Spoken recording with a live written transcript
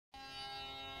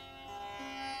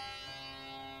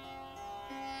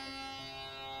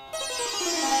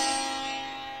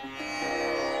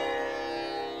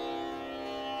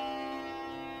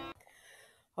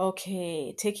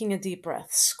Okay, taking a deep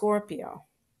breath. Scorpio.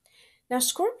 Now,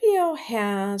 Scorpio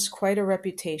has quite a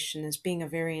reputation as being a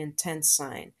very intense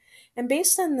sign. And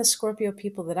based on the Scorpio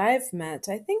people that I've met,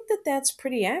 I think that that's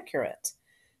pretty accurate.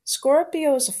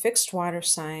 Scorpio is a fixed water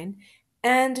sign,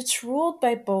 and it's ruled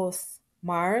by both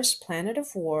Mars, planet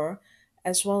of war,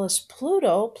 as well as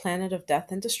Pluto, planet of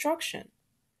death and destruction.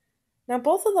 Now,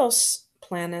 both of those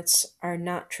planets are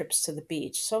not trips to the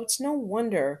beach, so it's no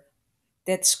wonder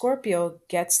that Scorpio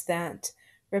gets that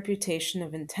reputation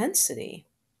of intensity.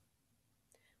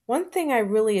 One thing I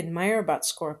really admire about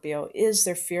Scorpio is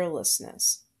their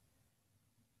fearlessness.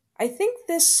 I think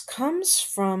this comes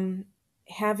from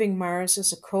having Mars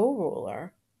as a co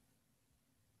ruler,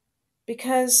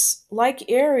 because, like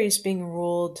Aries being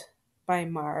ruled by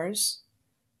Mars,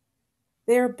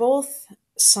 they're both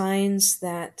signs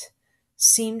that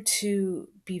seem to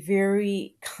be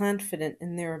very confident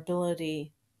in their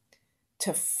ability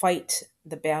to fight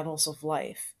the battles of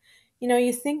life.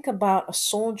 You think about a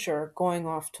soldier going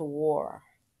off to war,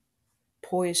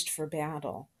 poised for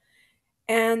battle,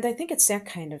 and I think it's that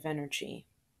kind of energy.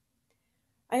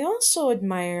 I also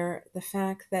admire the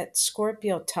fact that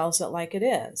Scorpio tells it like it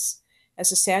is.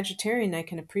 As a Sagittarian, I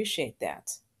can appreciate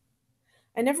that.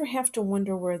 I never have to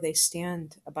wonder where they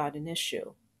stand about an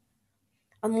issue.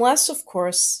 Unless, of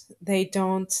course, they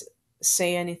don't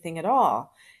say anything at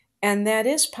all. And that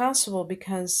is possible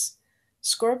because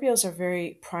Scorpios are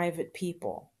very private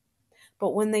people.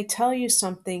 But when they tell you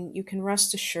something, you can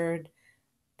rest assured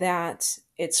that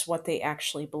it's what they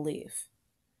actually believe.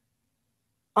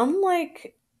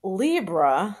 Unlike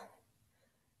Libra,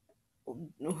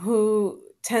 who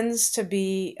tends to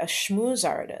be a schmooze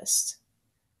artist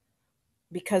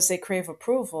because they crave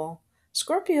approval,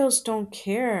 Scorpios don't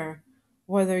care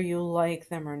whether you like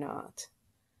them or not.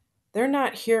 They're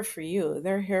not here for you,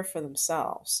 they're here for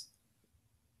themselves.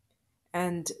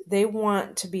 And they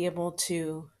want to be able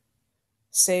to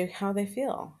say how they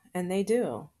feel, and they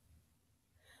do.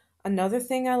 Another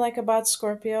thing I like about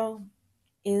Scorpio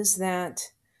is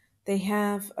that they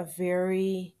have a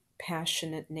very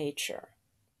passionate nature.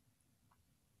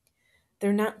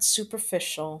 They're not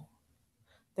superficial,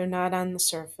 they're not on the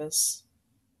surface.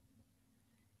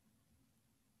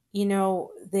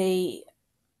 They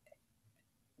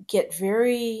get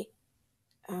very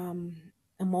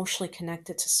emotionally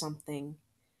connected to something.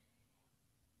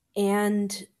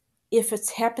 And if it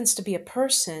happens to be a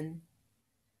person,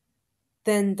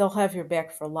 then they'll have your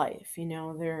back for life.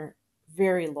 They're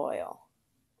very loyal.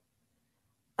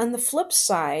 On the flip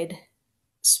side,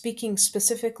 speaking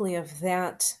specifically of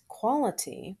that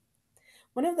quality,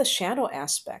 one of the shadow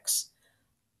aspects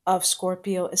of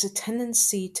Scorpio is a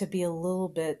tendency to be a little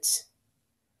bit,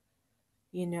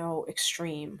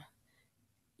 extreme.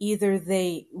 Either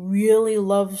they really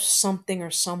love something or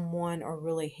someone or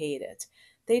really hate it.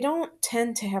 They don't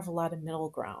tend to have a lot of middle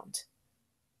ground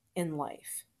in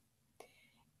life.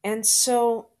 And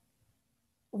so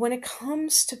when it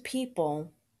comes to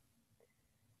people,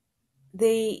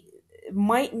 they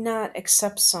might not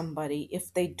accept somebody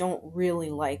if they don't really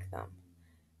like them.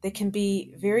 They can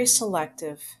be very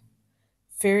selective,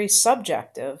 very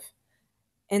subjective,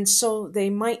 and so they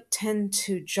might tend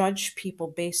to judge people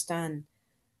based on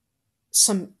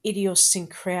some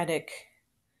idiosyncratic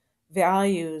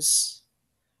values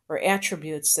or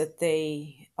attributes that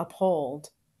they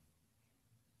uphold.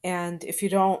 And if you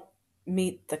don't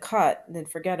meet the cut, then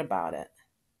forget about it.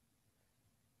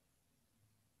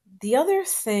 The other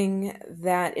thing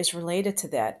that is related to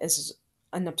that is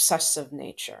an obsessive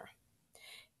nature.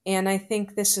 And I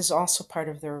think this is also part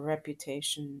of their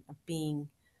reputation of being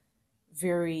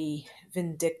very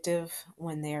vindictive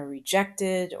when they are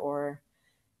rejected or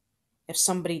if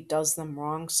somebody does them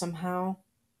wrong somehow.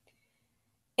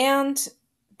 And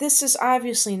this is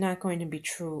obviously not going to be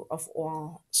true of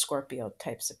all Scorpio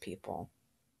types of people,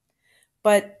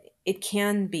 but it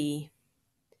can be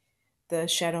the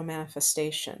shadow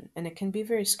manifestation, and it can be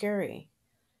very scary.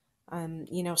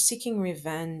 Seeking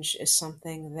revenge is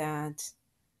something that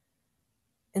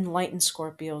enlightened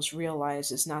Scorpios realize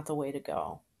is not the way to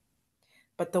go.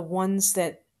 But the ones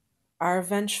that are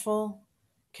vengeful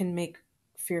can make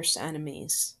fierce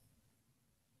enemies.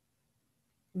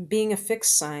 Being a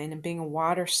fixed sign and being a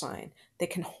water sign, they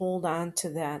can hold on to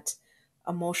that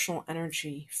emotional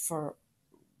energy for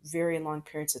very long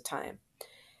periods of time.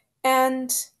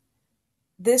 And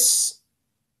this,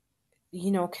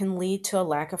 can lead to a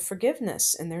lack of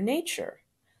forgiveness in their nature.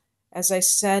 As I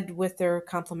said with their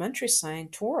complementary sign,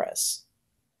 Taurus,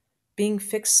 being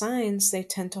fixed signs, they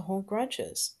tend to hold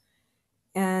grudges.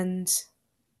 And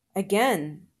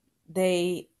again,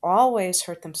 they always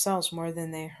hurt themselves more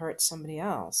than they hurt somebody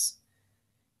else.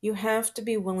 You have to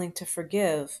be willing to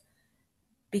forgive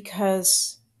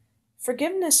because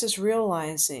forgiveness is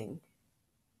realizing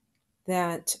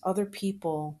that other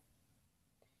people,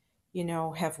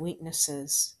 have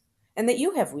weaknesses and that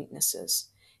you have weaknesses.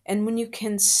 And when you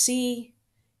can see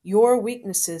your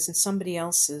weaknesses and somebody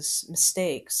else's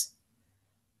mistakes,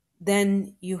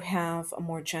 then you have a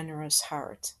more generous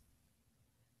heart.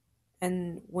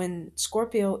 And when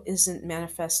Scorpio isn't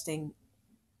manifesting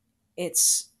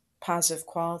its positive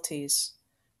qualities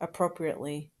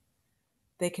appropriately,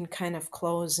 they can kind of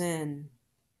close in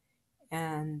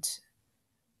and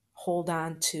hold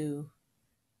on to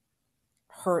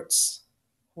hurts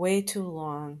way too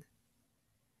long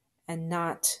and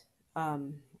not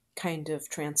kind of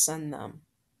transcend them.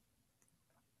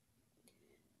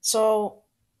 So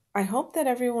I hope that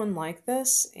everyone liked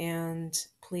this, and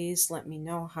please let me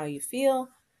know how you feel.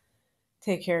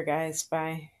 Take care, guys.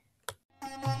 Bye.